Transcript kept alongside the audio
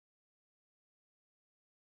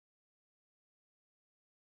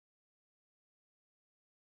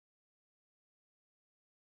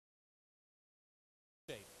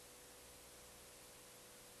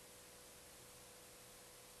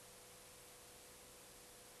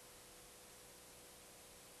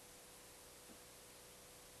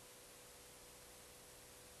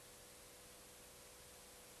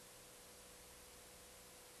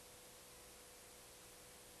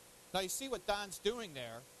Now you see what Don's doing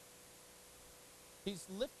there. He's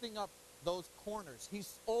lifting up those corners.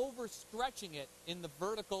 He's overstretching it in the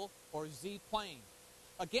vertical or Z plane.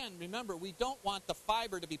 Again, remember, we don't want the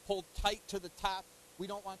fiber to be pulled tight to the top. We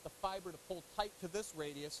don't want the fiber to pull tight to this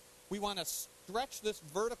radius. We want to stretch this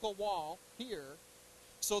vertical wall here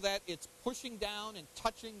so that it's pushing down and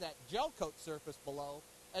touching that gel coat surface below,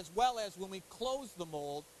 as well as when we close the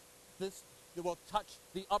mold, this will touch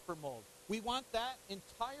the upper mold. We want that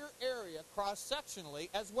entire area cross-sectionally,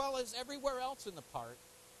 as well as everywhere else in the part,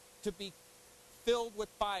 to be filled with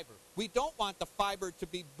fiber. We don't want the fiber to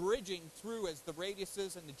be bridging through as the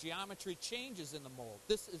radiuses and the geometry changes in the mold.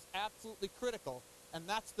 This is absolutely critical, and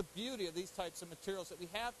that's the beauty of these types of materials that we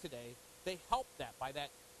have today. They help that by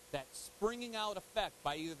that springing out effect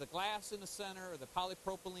by either the glass in the center or the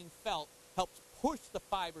polypropylene felt helps push the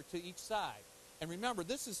fiber to each side. And remember,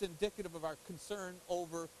 this is indicative of our concern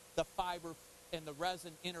over the fiber and the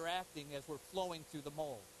resin interacting as we're flowing through the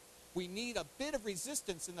mold. We need a bit of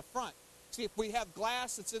resistance in the front. See, if we have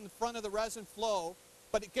glass that's in the front of the resin flow,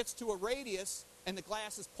 but it gets to a radius and the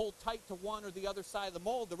glass is pulled tight to one or the other side of the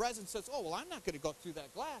mold, the resin says, oh, well, I'm not going to go through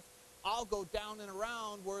that glass. I'll go down and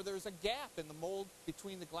around where there's a gap in the mold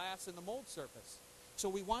between the glass and the mold surface. So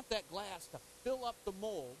we want that glass to fill up the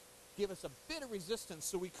mold, give us a bit of resistance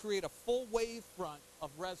so we create a full wave front of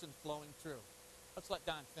resin flowing through. Let's let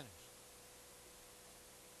Don finish.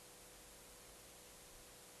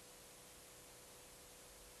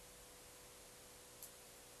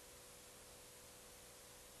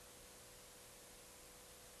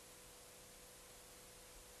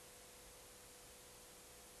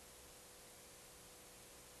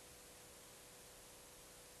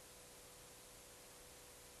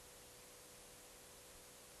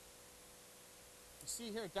 You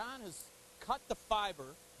see here, Don has cut the fiber.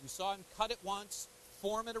 You saw him cut it once,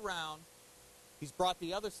 form it around. He's brought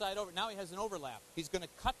the other side over. Now he has an overlap. He's going to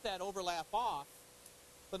cut that overlap off.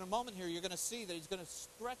 But in a moment here, you're going to see that he's going to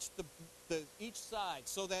stretch each side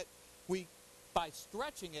so that by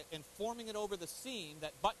stretching it and forming it over the seam,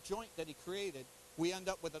 that butt joint that he created, we end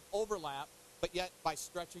up with an overlap, but yet by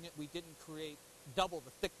stretching it, we didn't create double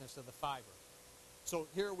the thickness of the fiber. So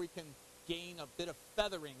here we can gain a bit of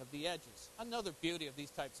feathering of the edges. Another beauty of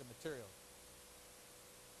these types of materials.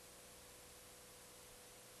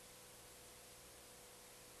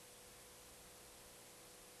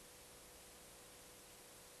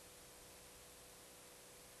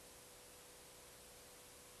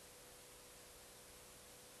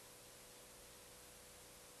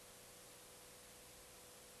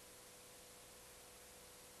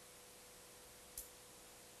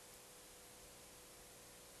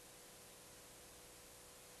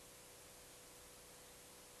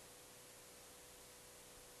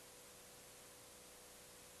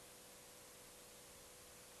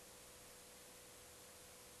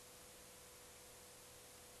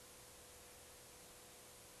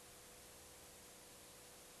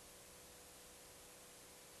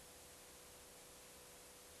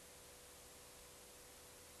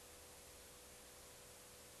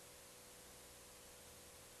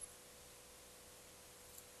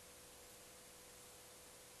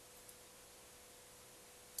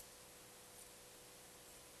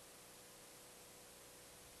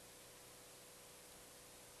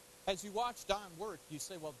 As you watch Don work, you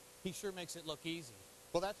say, well, he sure makes it look easy.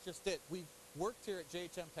 Well, that's just it. We've worked here at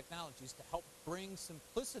JHM Technologies to help bring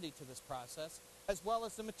simplicity to this process, as well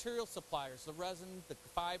as the material suppliers, the resin, the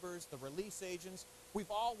fibers, the release agents. We've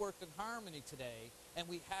all worked in harmony today, and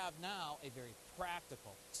we have now a very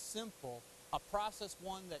practical, simple, a process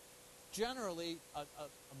one that generally a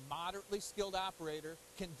moderately skilled operator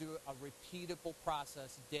can do a repeatable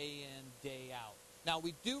process day in, day out. Now,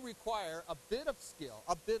 we do require a bit of skill,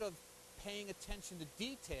 a bit of paying attention to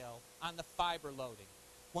detail on the fiber loading.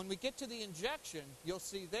 When we get to the injection, you'll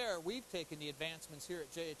see there we've taken the advancements here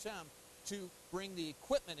at JHM to bring the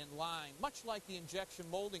equipment in line, much like the injection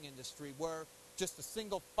molding industry, where just a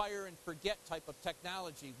single fire and forget type of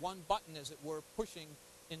technology, one button, as it were, pushing,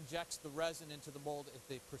 injects the resin into the mold at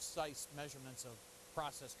the precise measurements of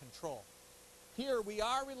process control. Here we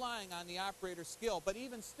are relying on the operator's skill, but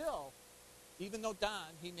even still, even though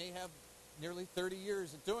Don, he may have nearly 30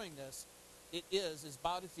 years of doing this, it is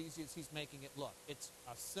about as easy as he's making it look. It's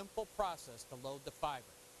a simple process to load the fiber.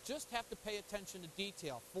 Just have to pay attention to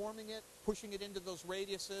detail, forming it, pushing it into those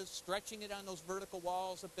radiuses, stretching it on those vertical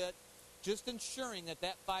walls a bit, just ensuring that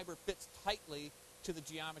that fiber fits tightly to the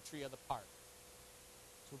geometry of the part.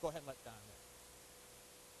 So we'll go ahead and let Don know.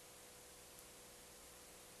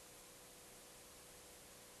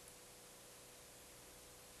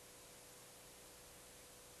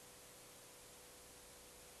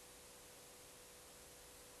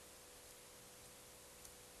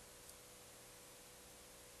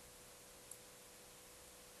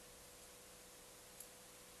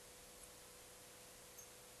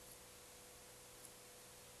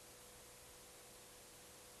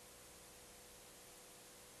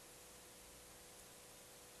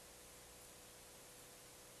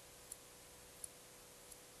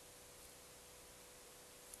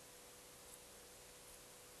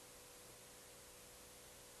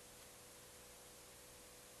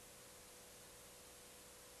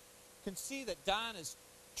 can see that Don is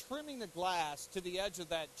trimming the glass to the edge of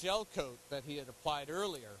that gel coat that he had applied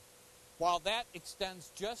earlier. While that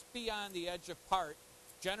extends just beyond the edge of part,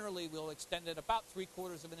 generally we'll extend it about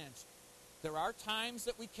 3/4 of an inch. There are times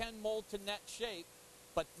that we can mold to net shape,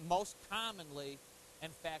 but most commonly,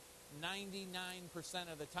 in fact, 99%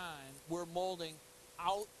 of the time, we're molding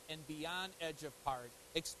out and beyond edge of part,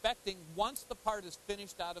 expecting once the part is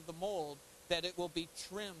finished out of the mold that it will be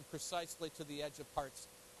trimmed precisely to the edge of part's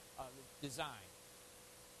design.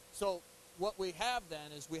 So what we have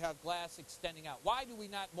then is we have glass extending out. Why do we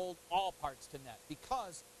not mold all parts to net?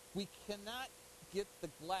 Because we cannot get the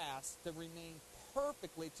glass to remain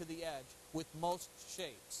perfectly to the edge with most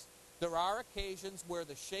shapes. There are occasions where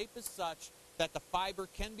the shape is such that the fiber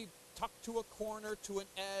can be tucked to a corner, to an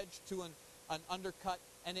edge, to an undercut,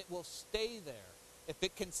 and it will stay there. If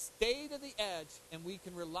it can stay to the edge, and we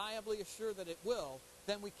can reliably assure that it will,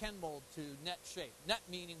 then we can mold to net shape. Net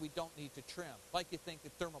meaning we don't need to trim, like you think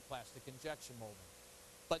of thermoplastic injection molding.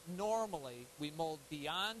 But normally, we mold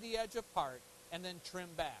beyond the edge of part and then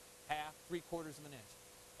trim back, 1/2, 3/4 of an inch.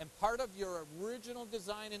 And part of your original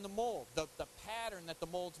design in the mold, the pattern that the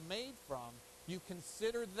mold's made from, you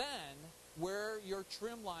consider then where your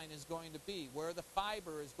trim line is going to be, where the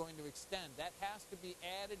fiber is going to extend. That has to be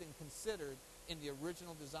added and considered in the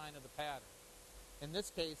original design of the pattern. In this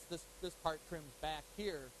case, this part trims back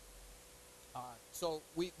here, so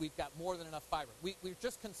we've got more than enough fiber. We're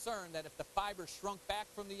just concerned that if the fiber shrunk back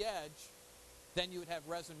from the edge, then you would have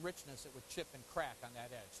resin richness that would chip and crack on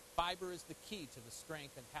that edge. Fiber is the key to the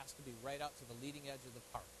strength and has to be right out to the leading edge of the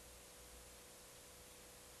part.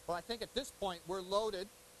 Well, I think at this point we're loaded.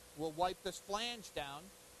 We'll wipe this flange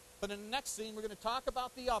down. But in the next scene, we're going to talk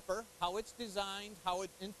about the upper, how it's designed, how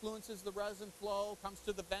it influences the resin flow, comes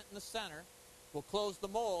to the vent in the center. We'll close the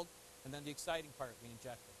mold, and then the exciting part, we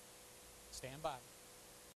inject it. Stand by.